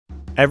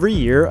Every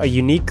year, a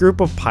unique group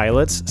of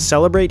pilots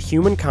celebrate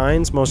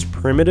humankind's most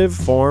primitive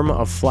form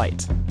of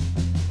flight.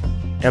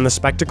 And the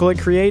spectacle it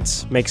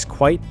creates makes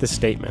quite the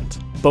statement.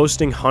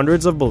 Boasting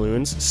hundreds of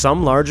balloons,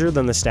 some larger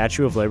than the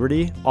Statue of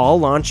Liberty, all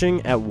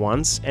launching at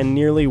once, and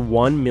nearly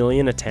 1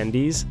 million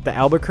attendees, the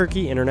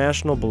Albuquerque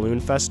International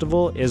Balloon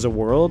Festival is a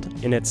world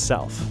in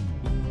itself.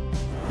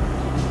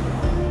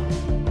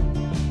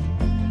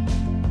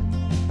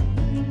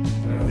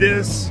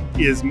 This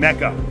is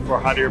Mecca for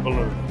hot air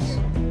balloons.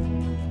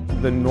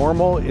 The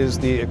normal is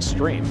the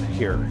extreme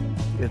here.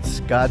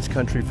 It's God's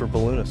country for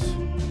balloonists.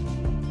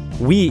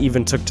 We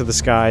even took to the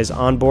skies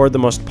on board the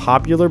most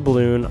popular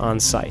balloon on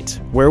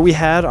site, where we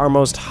had our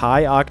most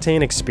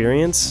high-octane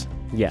experience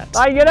yet.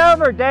 All right, get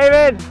over,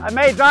 David. I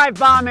may dive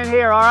bomb in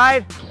here, all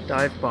right?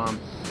 Dive bomb.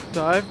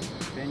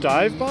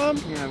 Dive bomb?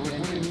 Yeah.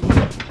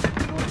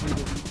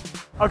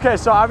 Okay,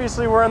 so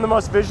obviously we're in the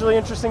most visually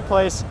interesting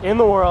place in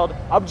the world.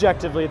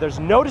 Objectively, there's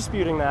no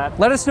disputing that.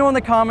 Let us know in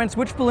the comments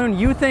which balloon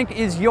you think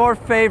is your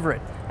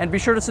favorite. And be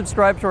sure to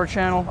subscribe to our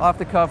channel, Off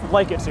the Cuff.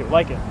 Like it too,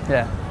 like it.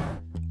 Yeah.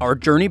 Our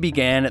journey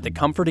began at the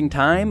comforting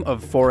time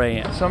of 4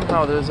 a.m.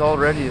 Somehow there's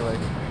already like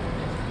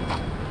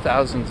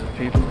thousands of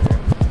people here.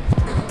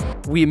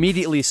 We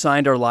immediately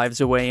signed our lives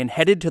away and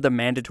headed to the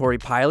mandatory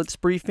pilots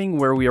briefing,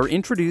 where we are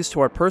introduced to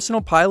our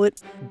personal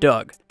pilot,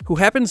 Doug, who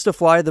happens to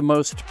fly the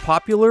most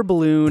popular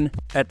balloon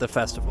at the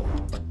festival.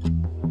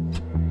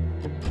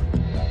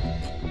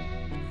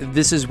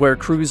 This is where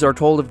crews are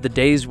told of the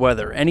day's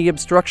weather, any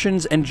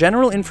obstructions, and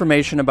general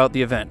information about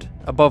the event.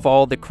 Above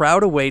all, the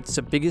crowd awaits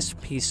the biggest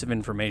piece of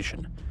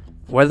information: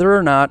 whether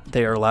or not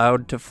they are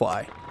allowed to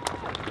fly.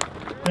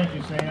 Thank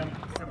you, Sam.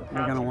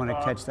 You're going to want to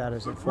catch that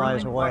as it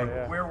flies away.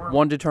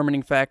 One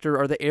determining factor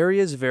are the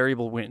area's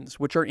variable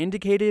winds, which are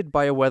indicated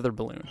by a weather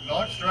balloon.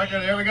 Launch striker,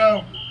 there we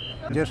go.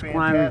 Just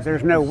climb,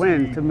 there's no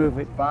wind to move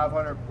it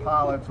 500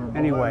 pilots or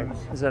anyway.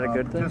 Is that a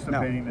good thing?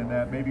 participating in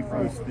that, maybe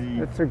face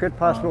the... It's a good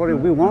possibility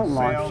we won't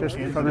launch, just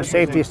from a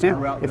safety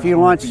standpoint. If you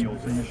launch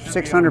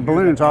 600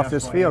 balloons off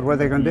this field, what are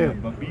they going to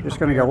do? It's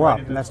going to go up,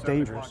 and that's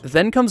dangerous.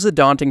 Then comes the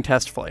daunting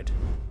test flight,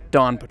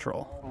 Dawn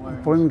Patrol.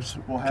 Balloons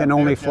can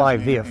only fly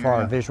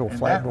VFR, visual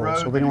flight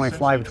rules, so we can only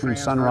fly between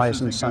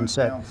sunrise and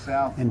sunset.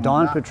 In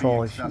Dawn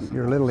Patrol,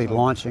 you're literally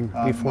launching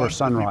before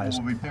sunrise.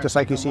 Just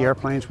like you see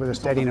airplanes with a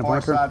steady and a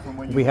blinker,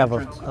 we have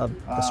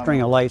a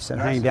string of lights that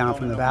hang down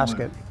from the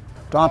basket.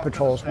 Dawn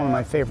Patrol is one of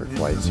my favorite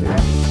flights here.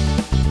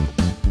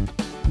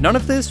 None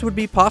of this would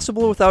be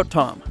possible without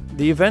Tom,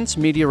 the event's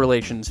media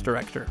relations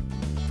director.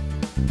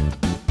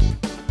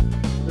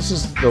 This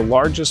is the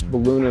largest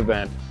balloon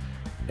event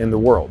in the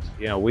world.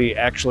 You know, we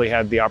actually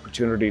had the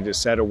opportunity to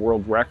set a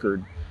world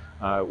record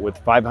with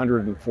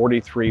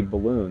 543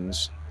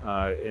 balloons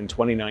in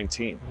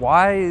 2019.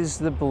 Why is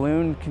the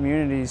balloon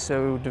community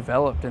so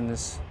developed in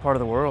this part of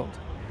the world?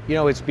 You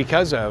know, it's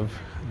because of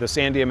the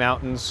Sandia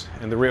Mountains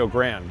and the Rio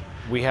Grande.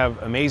 We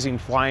have amazing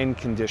flying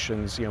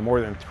conditions, you know,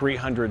 more than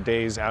 300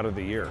 days out of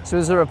the year. So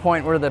is there a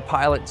point where the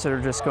pilots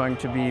are just going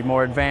to be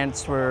more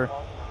advanced, where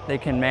they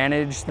can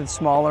manage the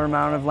smaller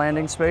amount of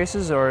landing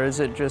spaces, or is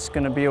it just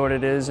going to be what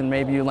it is and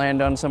maybe you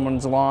land on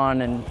someone's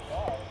lawn and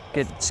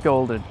get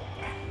scolded?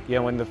 Yeah,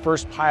 when the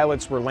first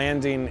pilots were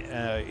landing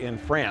in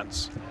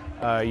France,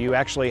 you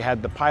actually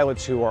had the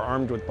pilots who are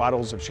armed with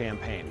bottles of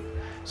champagne.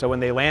 So when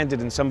they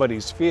landed in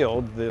somebody's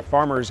field, the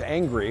farmer's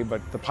angry,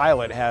 but the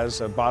pilot has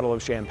a bottle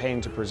of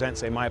champagne to present,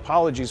 say, "My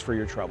apologies for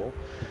your trouble.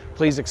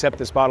 Please accept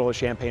this bottle of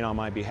champagne on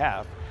my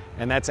behalf."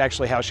 And that's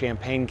actually how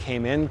champagne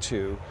came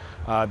into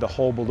the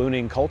whole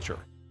ballooning culture.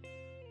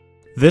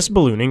 This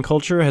ballooning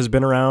culture has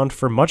been around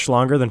for much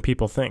longer than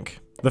people think.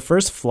 The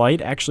first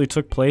flight actually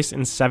took place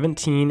in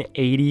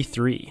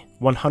 1783,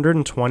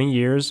 120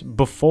 years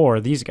before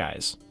these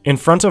guys. In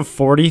front of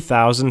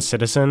 40,000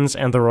 citizens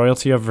and the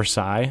royalty of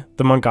Versailles,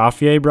 the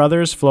Montgolfier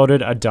brothers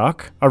floated a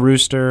duck, a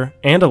rooster,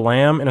 and a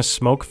lamb in a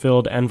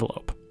smoke-filled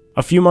envelope.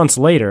 A few months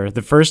later,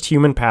 the first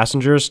human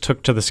passengers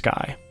took to the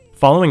sky.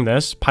 Following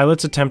this,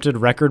 pilots attempted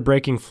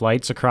record-breaking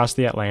flights across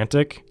the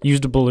Atlantic,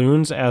 used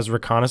balloons as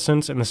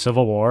reconnaissance in the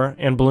Civil War,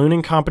 and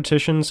ballooning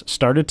competitions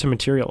started to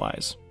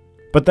materialize.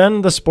 But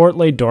then the sport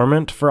lay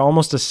dormant for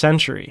almost a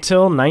century,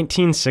 till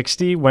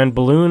 1960, when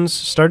balloons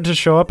started to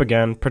show up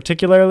again,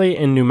 particularly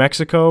in New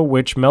Mexico,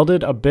 which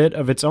melded a bit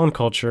of its own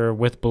culture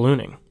with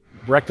ballooning.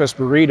 Breakfast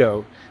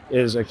burrito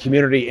is a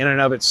community in and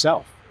of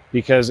itself,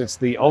 because it's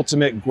the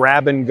ultimate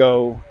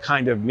grab-and-go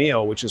kind of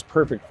meal, which is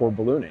perfect for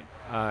ballooning.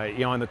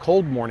 You know, in the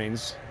cold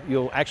mornings,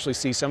 you'll actually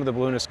see some of the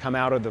balloonists come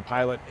out of the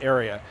pilot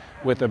area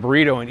with a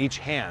burrito in each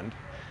hand,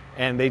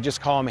 and they just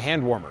call them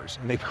hand warmers,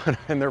 and they put them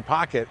in their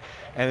pocket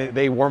and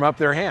they warm up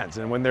their hands,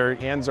 and when their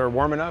hands are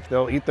warm enough,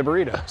 they'll eat the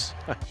burritos.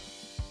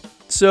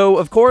 So,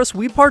 of course,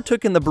 we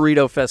partook in the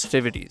burrito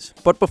festivities.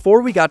 But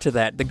before we got to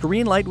that, the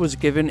green light was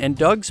given and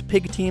Doug's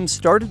pig team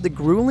started the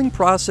grueling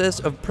process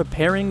of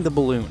preparing the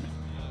balloon.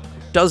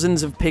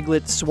 Dozens of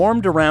piglets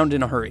swarmed around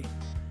in a hurry,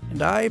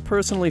 and I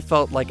personally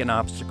felt like an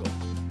obstacle.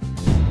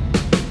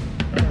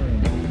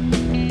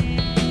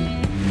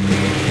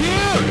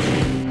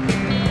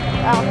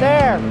 Out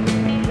there!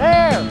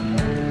 There!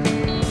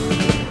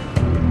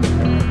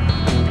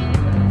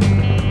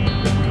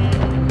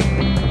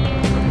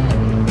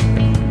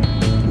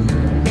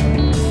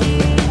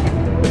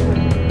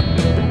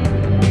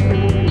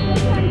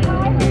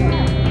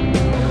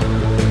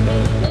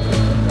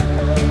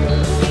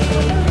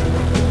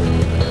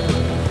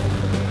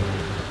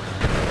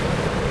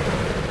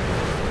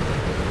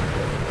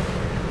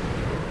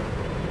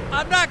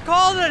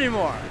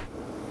 anymore.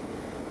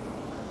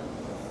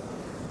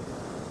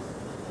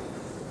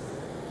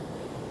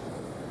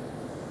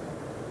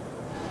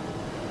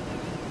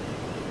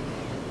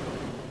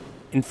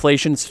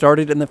 Inflation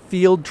started and the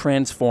field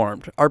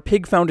transformed. Our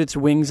pig found its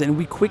wings and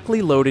we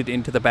quickly loaded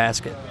into the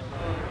basket.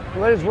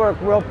 Balloons work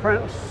real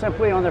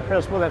simply on the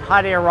principle that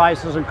hot air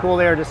rises and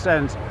cool air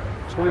descends.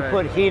 So we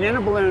put heat in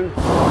a balloon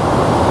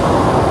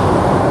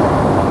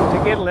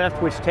to get lift,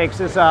 which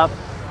takes us up,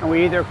 and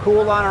we either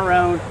cool on our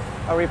own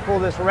or we pull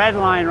this red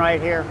line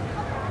right here,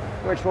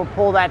 which will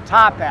pull that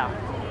top out.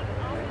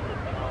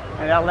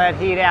 And that'll let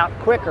heat out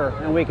quicker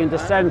and we can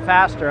descend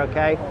faster,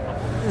 okay?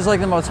 This is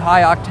like the most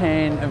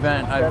high-octane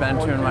event I've been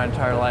to in my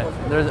entire life.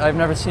 I've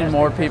never seen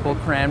more people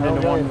crammed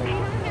into one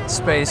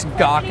space,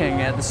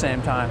 gawking at the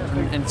same time.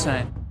 It's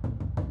insane.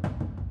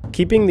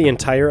 Keeping the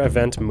entire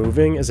event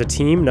moving is a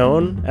team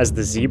known as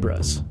the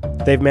Zebras.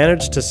 They've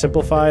managed to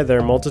simplify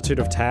their multitude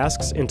of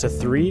tasks into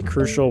 3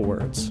 crucial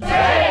words.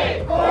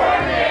 Stay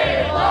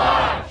coordinated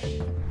launch!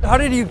 How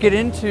did you get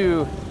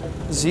into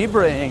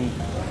zebraing?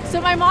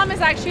 So my mom is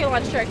actually a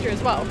launch director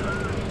as well.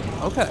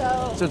 Okay,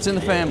 so it's in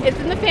the family. It's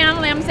in the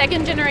family. I'm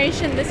second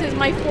generation. This is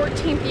my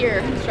 14th year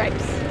in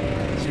stripes.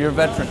 So you're a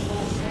veteran.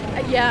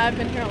 Yeah, I've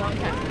been here a long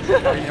time.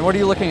 And what are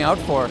you looking out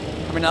for?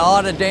 I mean, a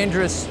lot of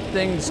dangerous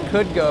things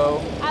could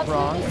go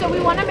wrong. So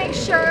we want to make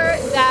sure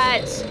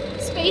that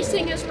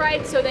spacing is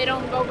right so they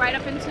don't go right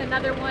up into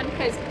another one,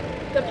 because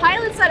the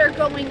pilots that are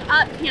going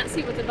up can't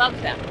see what's above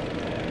them.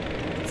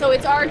 So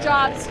it's our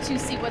jobs to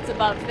see what's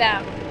above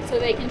them so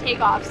they can take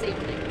off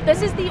safely.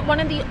 This is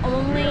one of the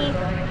only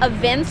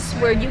events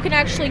where you can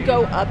actually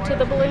go up to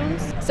the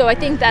balloons. So I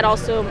think that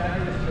also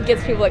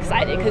gets people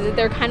excited because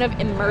they're kind of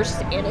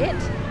immersed in it.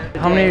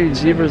 How many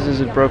zebras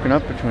is it broken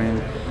up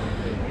between?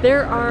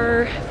 There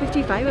are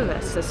 55 of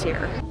us this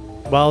year.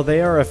 While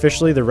they are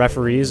officially the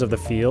referees of the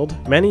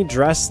field, many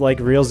dress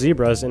like real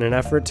zebras in an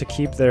effort to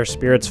keep their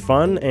spirits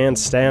fun and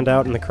stand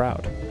out in the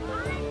crowd.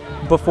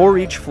 Before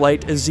each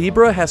flight, a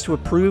zebra has to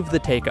approve the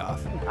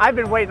takeoff. I've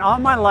been waiting all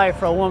my life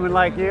for a woman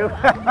like you.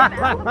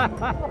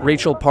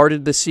 Rachel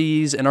parted the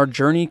seas and our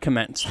journey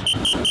commenced.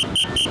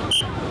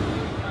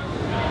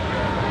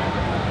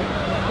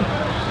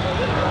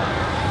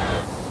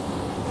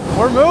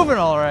 We're moving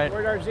all right.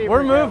 Where'd our zebra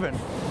We're go? moving.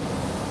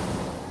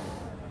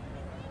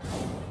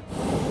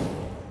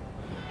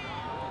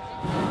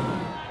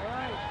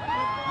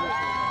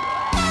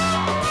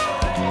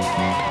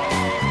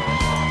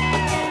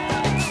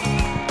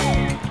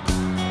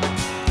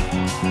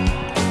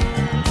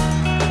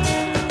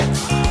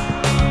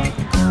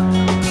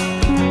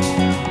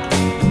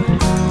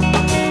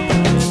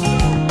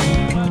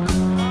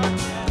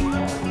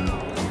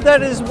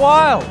 That is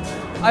wild.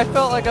 I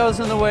felt like I was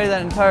in the way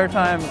that entire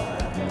time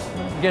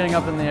getting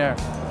up in the air.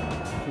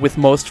 With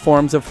most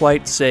forms of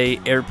flight, say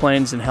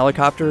airplanes and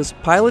helicopters,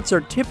 pilots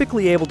are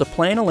typically able to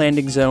plan a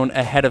landing zone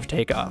ahead of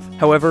takeoff.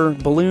 However,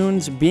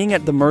 balloons, being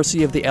at the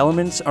mercy of the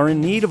elements, are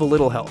in need of a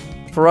little help.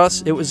 For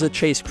us, it was a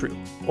chase crew,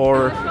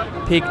 or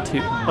Pig 2.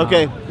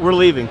 Okay, we're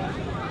leaving.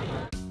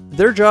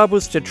 Their job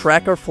was to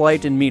track our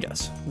flight and meet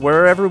us,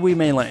 wherever we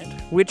may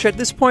land, which at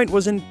this point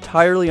was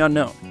entirely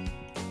unknown.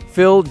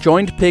 Phil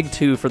joined Pig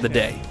 2 for the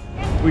day.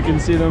 We can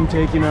see them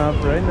taking off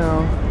right now.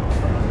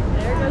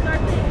 There goes our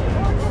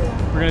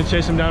thing. We're gonna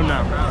chase them down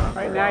now.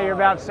 Right now you're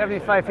about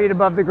 75 feet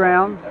above the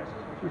ground,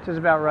 which is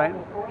about right.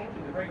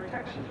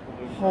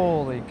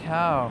 Holy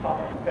cow.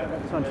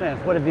 That's what I'm saying.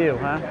 What a view,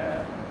 huh?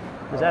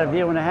 Is that a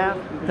view and a half?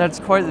 That's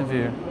quite the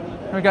view.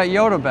 We got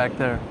Yoda back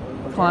there,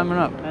 climbing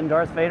up. And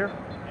Darth Vader?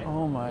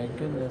 Oh my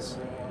goodness.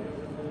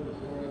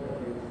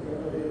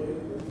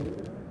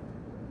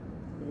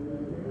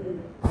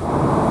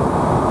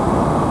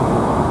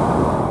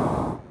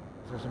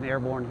 There's an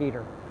airborne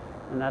heater,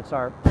 and that's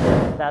our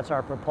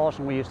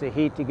propulsion. We use the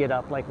heat to get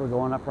up, like we're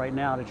going up right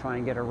now, to try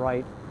and get her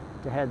right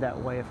to head that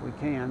way if we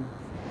can.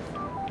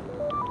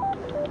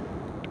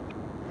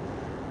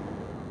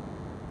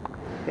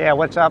 Yeah,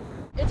 what's up?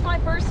 It's my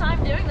first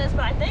time doing this,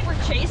 but I think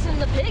we're chasing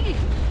the piggy.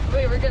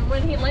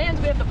 When he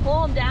lands, we have to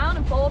pull him down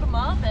and fold him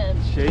up and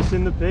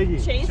Chasing the piggy.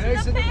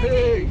 chasing the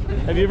piggy.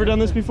 Have you ever done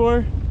this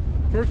before?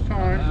 First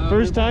time.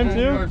 First time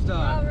too? First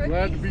time. Oh, Ricky.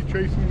 Glad to be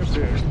chasing the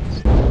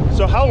pig.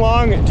 So how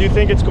long do you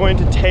think it's going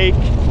to take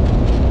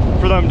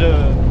for them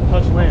to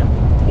touch land?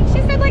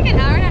 She said like an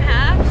hour and a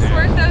half's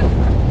worth of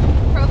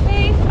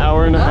propane.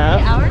 Hour and a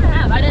half? Hour and a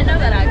half. I didn't know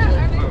that actually.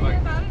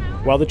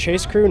 While the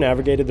chase crew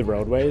navigated the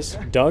roadways,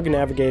 Doug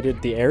navigated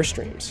the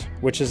airstreams,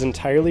 which is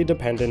entirely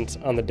dependent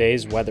on the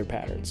day's weather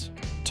patterns.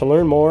 To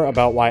learn more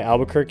about why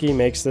Albuquerque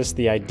makes this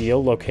the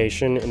ideal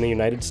location in the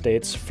United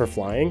States for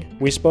flying,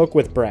 we spoke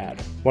with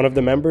Brad, one of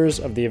the members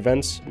of the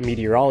event's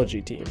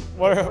meteorology team.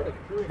 What are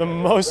the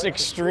most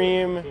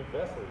extreme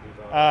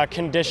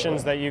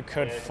conditions that you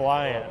could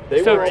fly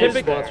in. So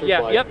typically,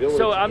 yep.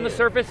 So on the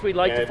surface, we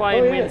like to fly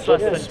in winds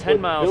less than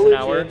 10 miles an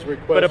hour,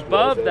 but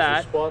above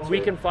that, we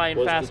can fly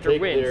in faster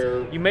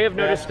winds. You may have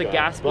noticed the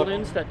gas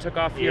balloons that took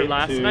off here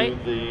last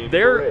night.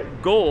 Their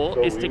goal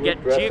is to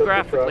get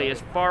geographically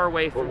as far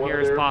away from here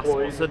as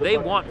possible, so they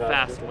want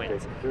fast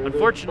winds.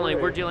 Unfortunately,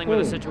 we're dealing with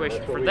a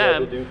situation for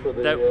them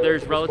that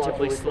there's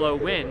relatively slow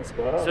winds,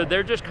 so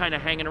they're just kind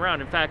of hanging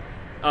around. In fact,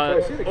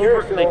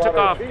 they took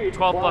off 12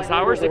 plus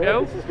hours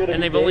ago,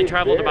 and they've only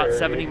traveled about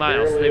 70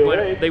 miles.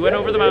 They went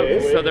over the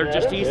mountains, so they're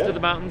just east of the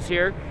mountains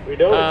here,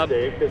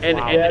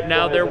 and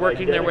now they're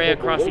working their way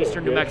across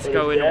eastern New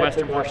Mexico into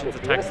western portions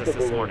of Texas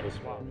this morning.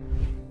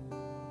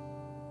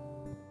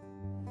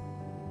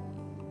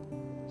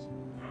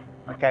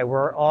 Okay,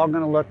 we're all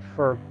going to look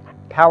for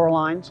power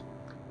lines.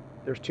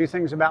 There's two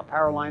things about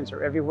power lines.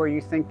 They're everywhere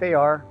you think they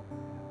are,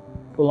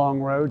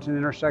 along roads and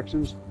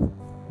intersections,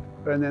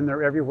 and then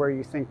they're everywhere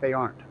you think they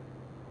aren't.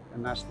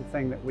 And that's the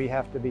thing that we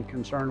have to be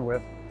concerned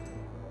with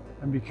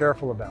and be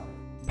careful about.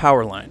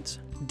 Power lines.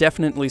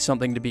 Definitely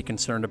something to be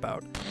concerned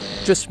about.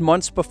 Just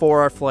months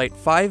before our flight,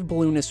 5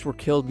 balloonists were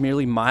killed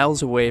merely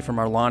miles away from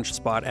our launch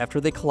spot after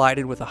they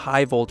collided with a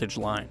high voltage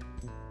line.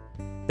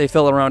 They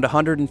fell around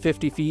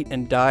 150 feet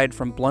and died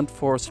from blunt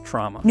force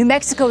trauma. New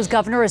Mexico's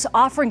governor is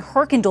offering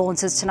her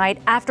condolences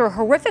tonight after a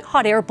horrific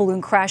hot air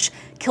balloon crash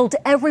killed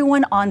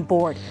everyone on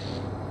board.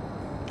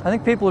 I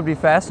think people would be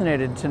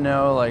fascinated to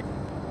know, like,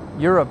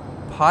 you're a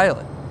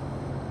pilot.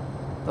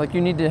 Like,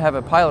 you need to have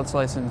a pilot's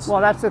license.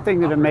 Well, that's the thing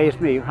that amazed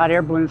me. Hot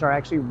air balloons are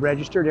actually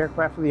registered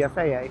aircraft for the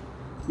FAA.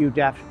 You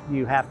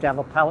have to have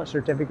a pilot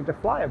certificate to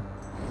fly them.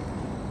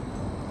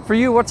 For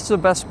you, what's the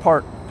best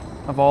part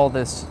of all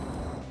this?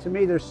 To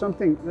me, there's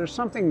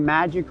something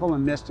magical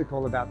and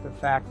mystical about the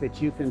fact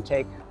that you can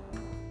take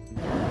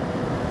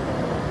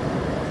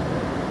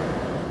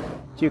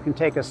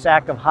a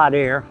sack of hot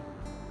air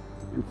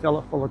and fill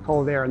it full of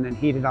cold air and then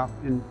heat it up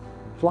and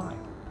fly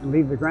and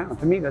leave the ground.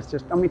 To me, that's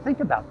just, I mean, think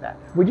about that.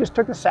 We just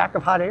took a sack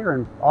of hot air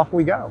and off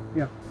we go.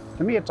 You know,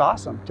 to me, it's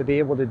awesome to be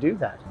able to do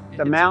that.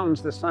 The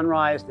mountains, the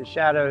sunrise, the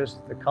shadows,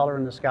 the color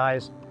in the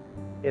skies,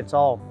 it's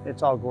all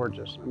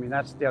gorgeous. I mean,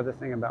 that's the other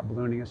thing about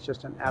ballooning. It's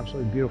just an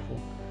absolutely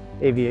beautiful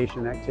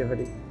aviation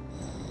activity.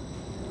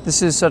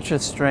 This is such a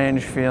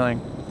strange feeling.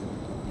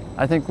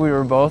 I think we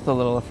were both a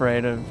little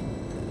afraid of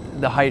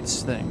the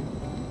heights thing.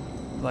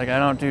 Like, I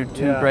don't do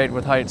too great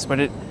with heights, but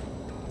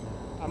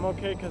I'm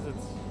okay because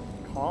it's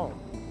calm.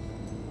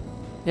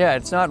 Yeah,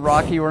 it's not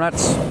rocky. We're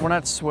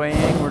not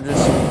swaying. We're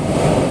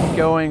just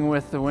going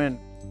with the wind.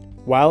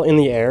 While in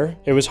the air,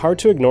 it was hard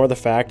to ignore the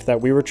fact that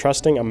we were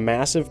trusting a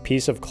massive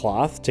piece of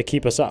cloth to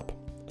keep us up.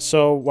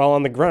 So while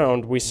on the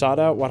ground, we sought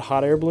out what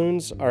hot air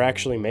balloons are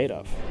actually made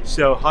of.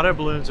 So hot air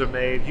balloons are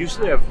made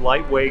usually of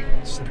lightweight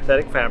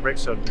synthetic fabric,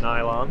 so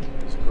nylon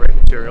is a great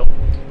material.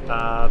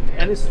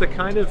 And it's the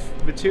kind of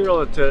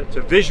material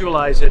to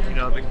visualize it, you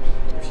know,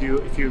 if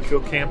you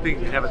go camping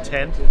and have a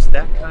tent, it's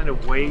that kind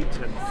of weight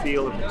and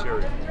feel of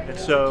material. And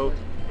so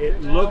it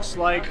looks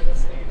like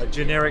a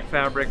generic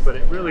fabric, but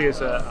it really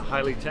is a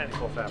highly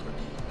technical fabric.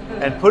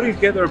 And putting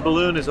together a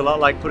balloon is a lot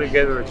like putting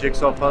together a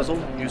jigsaw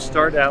puzzle. You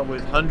start out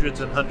with hundreds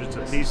and hundreds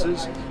of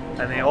pieces,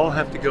 and they all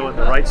have to go in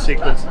the right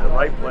sequence, in the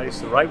right place,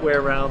 the right way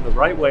around, the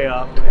right way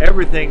up.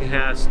 Everything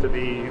has to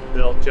be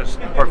built just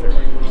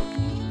perfectly.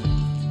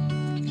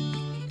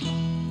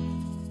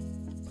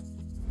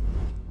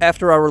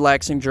 After our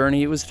relaxing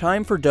journey, it was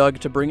time for Doug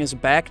to bring us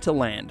back to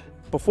land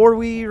before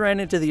we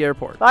ran into the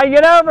airport. All right,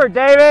 get over,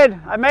 David.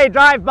 I may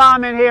dive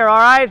bomb in here, all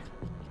right?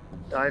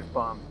 Dive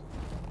bomb.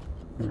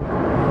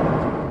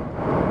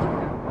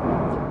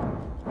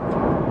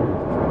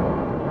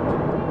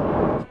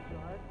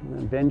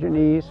 Bend your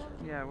knees.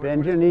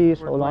 Bend your knees.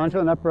 Hold on to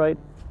an upright.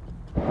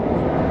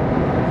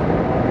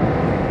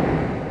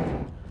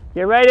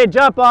 Get ready to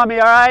jump on me,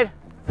 all right?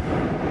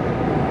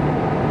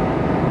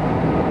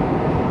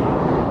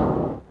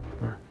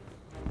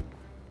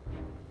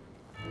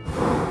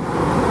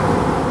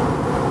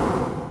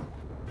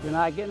 Do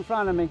not get in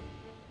front of me.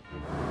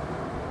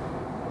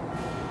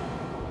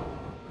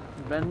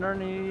 Bend our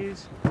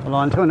knees. Hold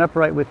on to an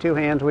upright with two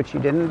hands, which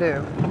you didn't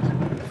do.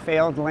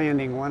 Failed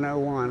landing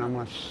 101. I'm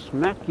gonna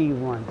smack you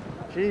one.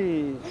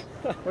 Jeez,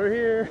 we're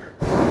here.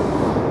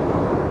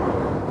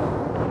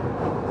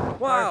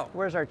 Wow.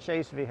 Where's our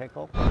chase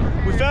vehicle?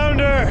 We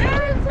found her!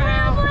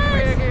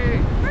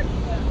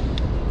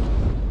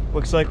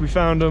 Looks like we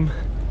found him.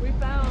 We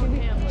found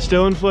him.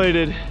 Still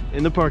inflated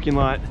in the parking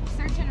lot.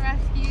 Search and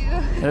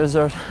rescue. There's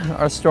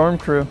our storm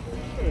crew.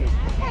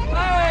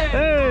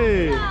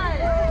 Hey!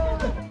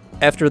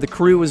 After the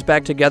crew was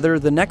back together,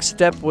 the next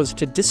step was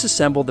to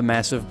disassemble the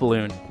massive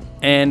balloon.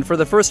 And for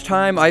the first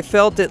time, I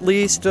felt at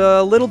least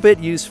a little bit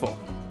useful.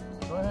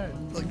 Go ahead.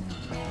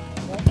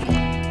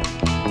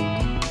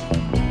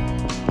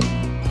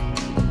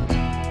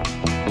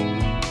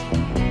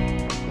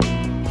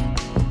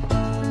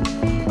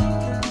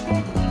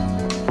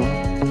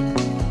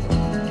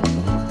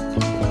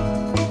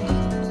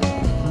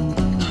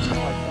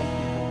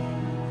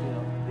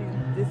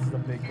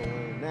 big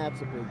balloon.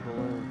 That's a big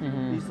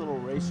balloon. These little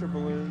racer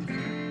balloons.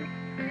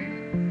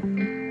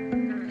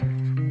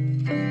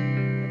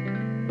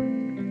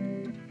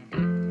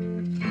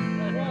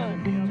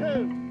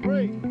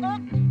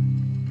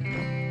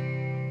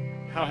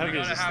 How heavy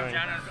is this thing?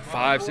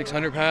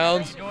 500-600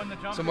 pounds,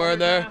 somewhere in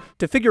there.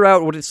 To figure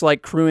out what it's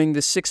like crewing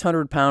this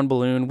 600-pound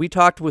balloon, we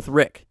talked with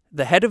Rick,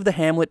 the head of the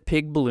Hamlet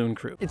Pig Balloon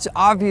Crew. It's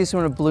obvious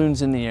when a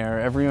balloon's in the air,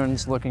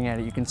 everyone's looking at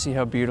it, you can see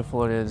how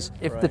beautiful it is.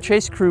 If the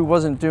chase crew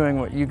wasn't doing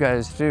what you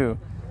guys do,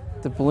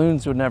 the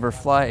balloons would never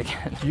fly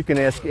again. You can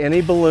ask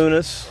any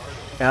balloonist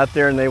out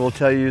there and they will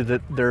tell you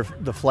that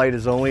the flight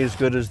is only as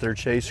good as their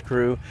chase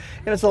crew.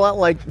 And it's a lot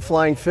like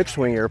flying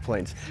fixed-wing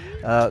airplanes.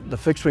 The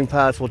fixed-wing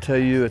pilots will tell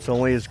you it's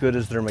only as good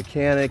as their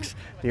mechanics.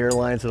 The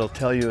airlines will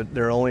tell you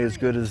they're only as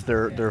good as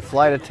their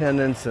flight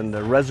attendants and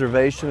their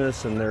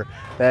reservationists and their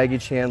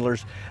baggage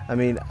handlers. I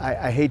mean,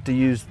 I hate to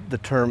use the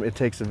term it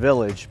takes a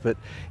village, but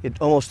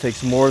it almost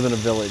takes more than a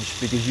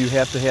village, because you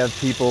have to have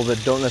people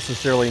that don't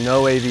necessarily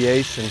know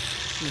aviation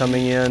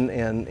coming in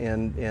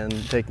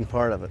and taking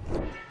part of it.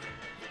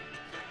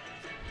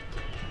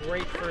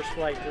 Great first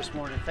flight this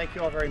morning. Thank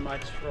you all very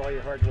much for all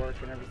your hard work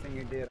and everything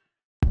you did.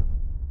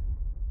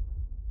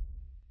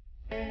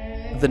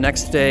 The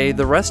next day,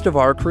 the rest of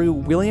our crew,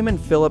 William and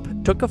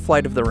Philip, took a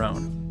flight of their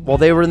own. While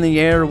they were in the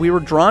air, we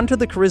were drawn to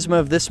the charisma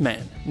of this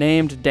man,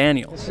 named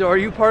Daniel. So are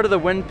you part of the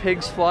When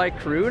Pigs Fly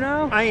crew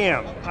now? I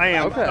am.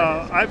 Okay.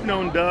 I've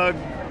known Doug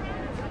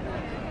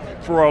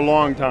for a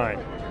long time,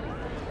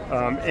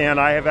 and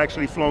I have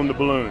actually flown the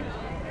balloon.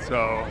 So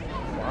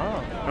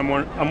wow.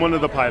 I'm one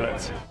of the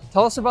pilots.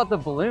 Tell us about the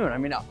balloon. I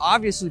mean,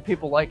 obviously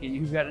people like it.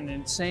 You've got an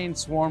insane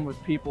swarm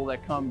with people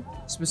that come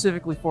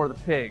specifically for the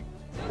pig.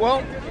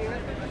 Well,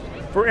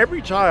 for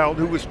every child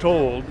who was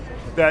told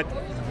that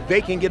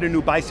they can get a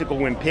new bicycle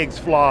when pigs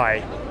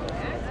fly,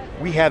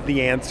 we have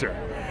the answer.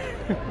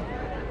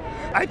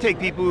 I take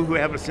people who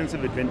have a sense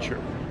of adventure,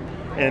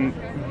 and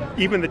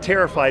even the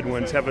terrified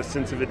ones have a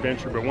sense of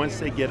adventure, but once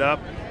they get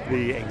up,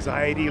 the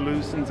anxiety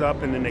loosens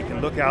up, and then they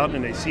can look out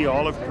and they see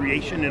all of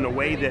creation in a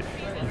way that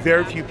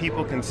very few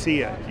people can see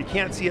it. You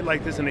can't see it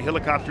like this in a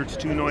helicopter, it's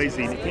too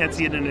noisy. You can't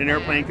see it in an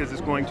airplane because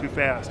it's going too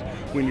fast.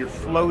 When you're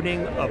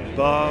floating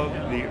above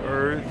the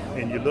earth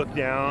and you look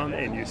down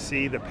and you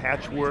see the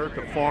patchwork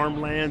of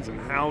farmlands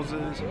and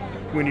houses,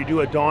 when you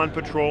do a dawn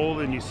patrol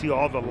and you see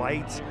all the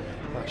lights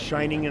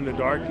shining in the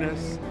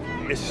darkness,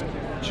 it's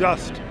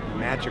just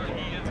magical.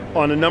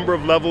 On a number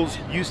of levels,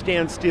 you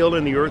stand still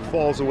and the earth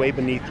falls away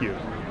beneath you.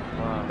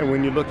 Wow. And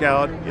when you look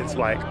out, it's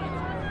like,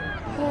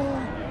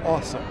 oh,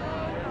 awesome.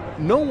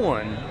 No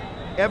one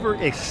ever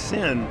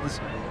ascends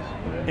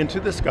into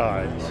the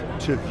skies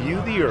to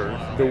view the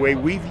earth the way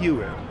we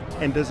view it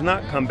and does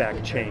not come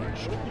back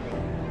changed.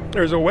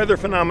 There's a weather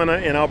phenomena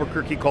in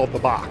Albuquerque called the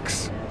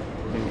box,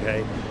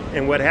 okay?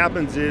 And what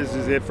happens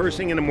is that first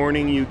thing in the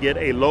morning you get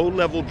a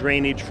low-level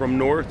drainage from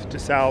north to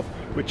south,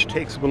 which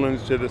takes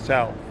balloons to the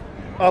south.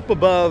 Up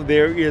above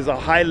there is a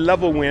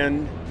high-level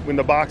wind when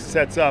the box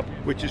sets up,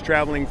 which is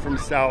traveling from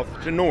south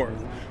to north.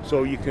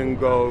 So you can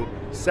go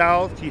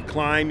south, you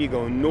climb, you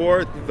go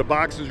north. If the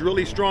box is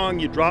really strong,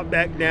 you drop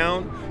back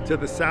down to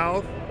the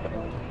south,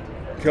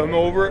 come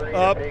over,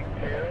 up.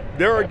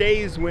 There are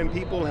days when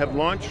people have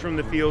launched from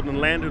the field and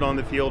landed on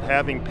the field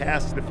having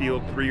passed the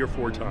field 3 or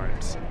 4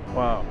 times.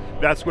 Wow.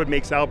 That's what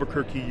makes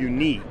Albuquerque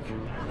unique.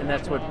 And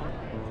that's what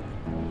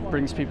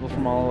brings people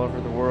from all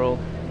over the world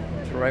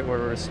to right where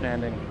we're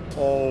standing.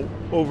 All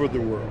over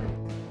the world.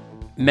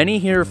 Many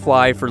here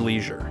fly for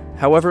leisure.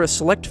 However, a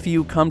select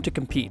few come to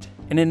compete,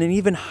 and in an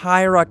even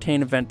higher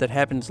octane event that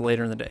happens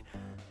later in the day.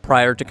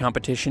 Prior to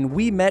competition,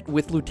 we met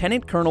with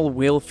Lieutenant Colonel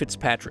Will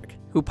Fitzpatrick,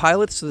 who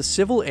pilots the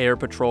Civil Air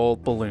Patrol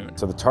balloon.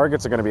 So the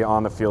targets are going to be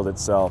on the field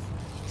itself.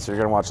 So you're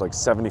going to watch like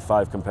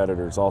 75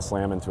 competitors all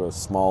slam into a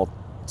small,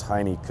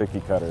 tiny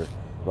cookie cutter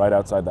right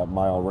outside that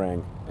mile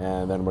ring,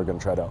 and then we're going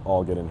to try to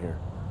all get in here.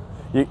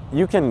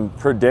 You can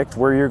predict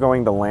where you're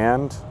going to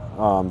land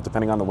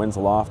depending on the winds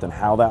aloft and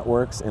how that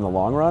works in the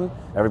long run.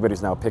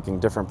 Everybody's now picking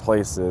different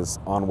places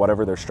on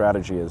whatever their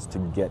strategy is to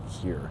get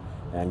here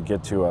and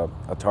get to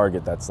a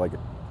target that's like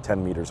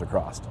 10 meters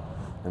across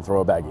and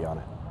throw a baggie on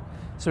it.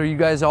 So are you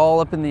guys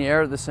all up in the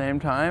air at the same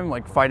time,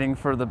 like fighting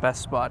for the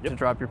best spot to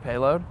drop your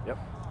payload? Yep.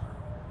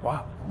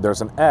 Wow.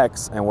 There's an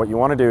X, and what you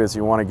want to do is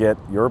you want to get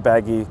your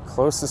baggie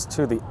closest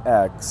to the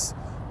X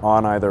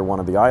on either one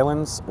of the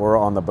islands or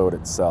on the boat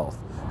itself.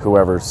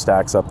 Whoever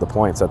stacks up the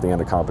points at the end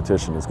of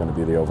competition is going to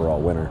be the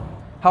overall winner.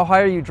 How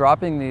high are you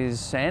dropping these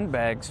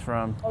sandbags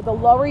from? The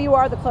lower you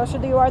are, the closer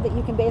you are that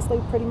you can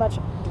basically pretty much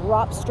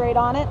drop straight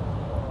on it,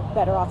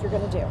 better off you're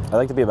going to do. I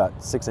like to be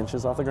about 6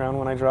 inches off the ground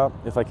when I drop,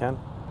 if I can.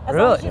 As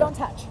long as you don't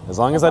touch. As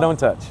long as I don't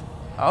touch.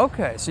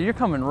 Okay, so you're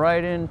coming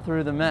right in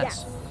through the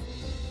mess. Yes.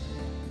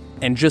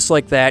 And just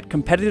like that,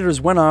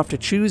 competitors went off to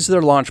choose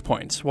their launch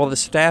points while the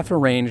staff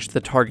arranged the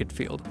target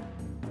field.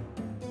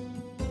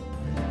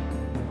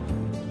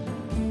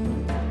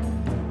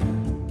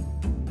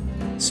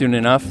 Soon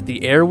enough,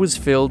 the air was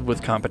filled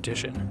with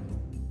competition.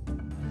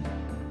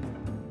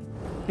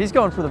 He's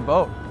going for the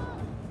boat.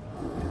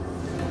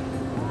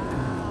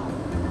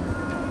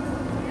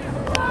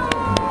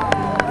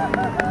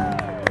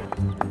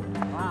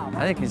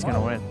 think he's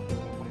gonna win.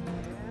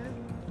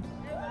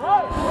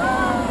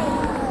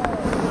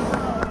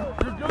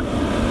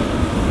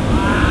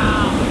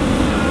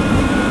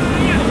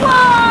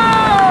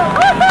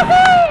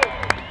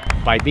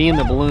 By being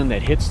the balloon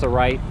that hits the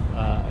right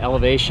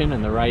elevation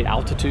and the right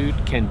altitude,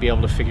 can be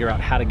able to figure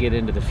out how to get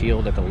into the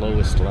field at the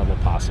lowest level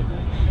possible.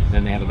 And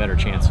then they have a better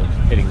chance of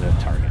hitting the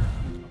target.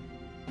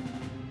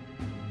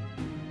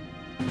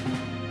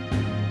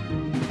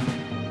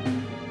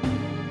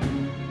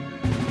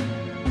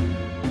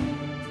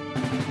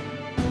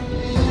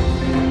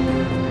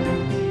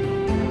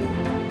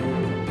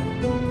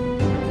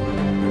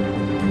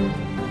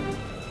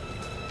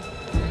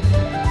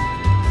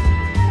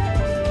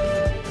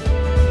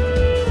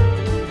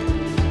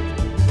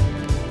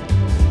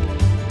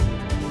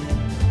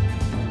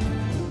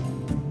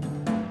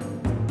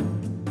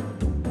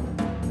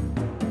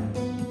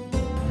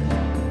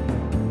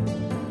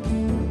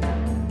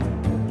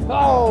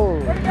 Oh!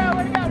 Where'd it go?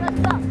 Where'd it go? Let's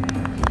stop.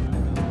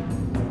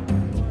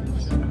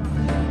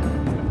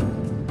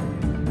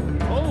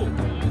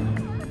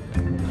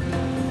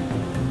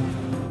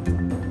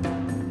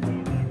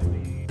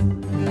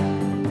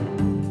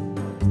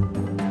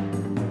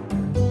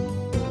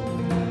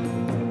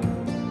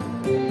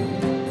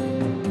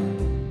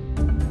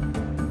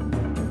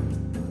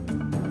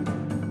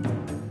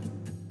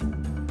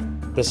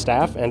 The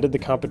staff ended the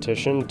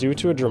competition due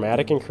to a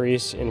dramatic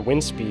increase in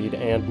wind speed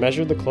and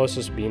measured the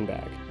closest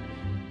beanbag.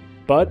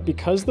 But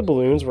because the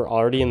balloons were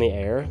already in the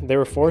air, they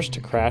were forced to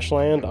crash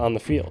land on the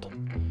field.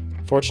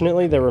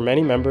 Fortunately, there were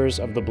many members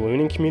of the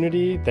ballooning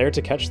community there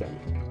to catch them.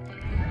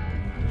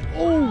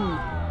 Oh!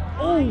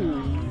 Oh!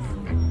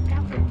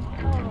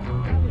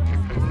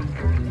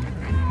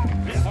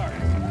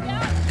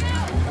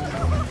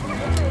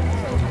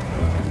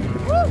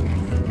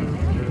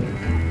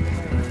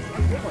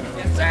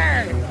 Yes,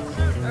 sir!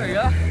 There you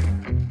go.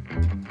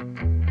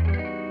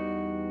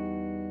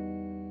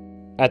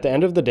 At the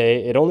end of the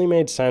day, it only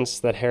made sense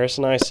that Harris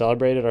and I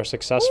celebrated our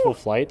successful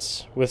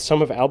flights with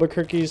some of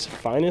Albuquerque's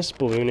finest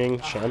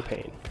ballooning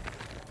champagne.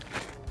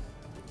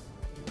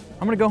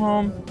 I'm gonna go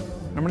home,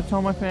 and I'm gonna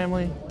tell my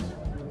family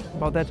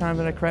about that time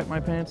that I crapped my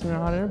pants in a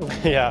hot air balloon.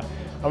 Yeah,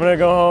 I'm gonna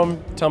go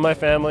home, tell my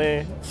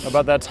family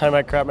about that time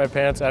I crapped my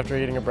pants after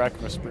eating a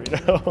breakfast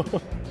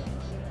burrito.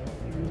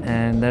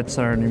 And that's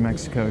our New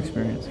Mexico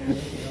experience.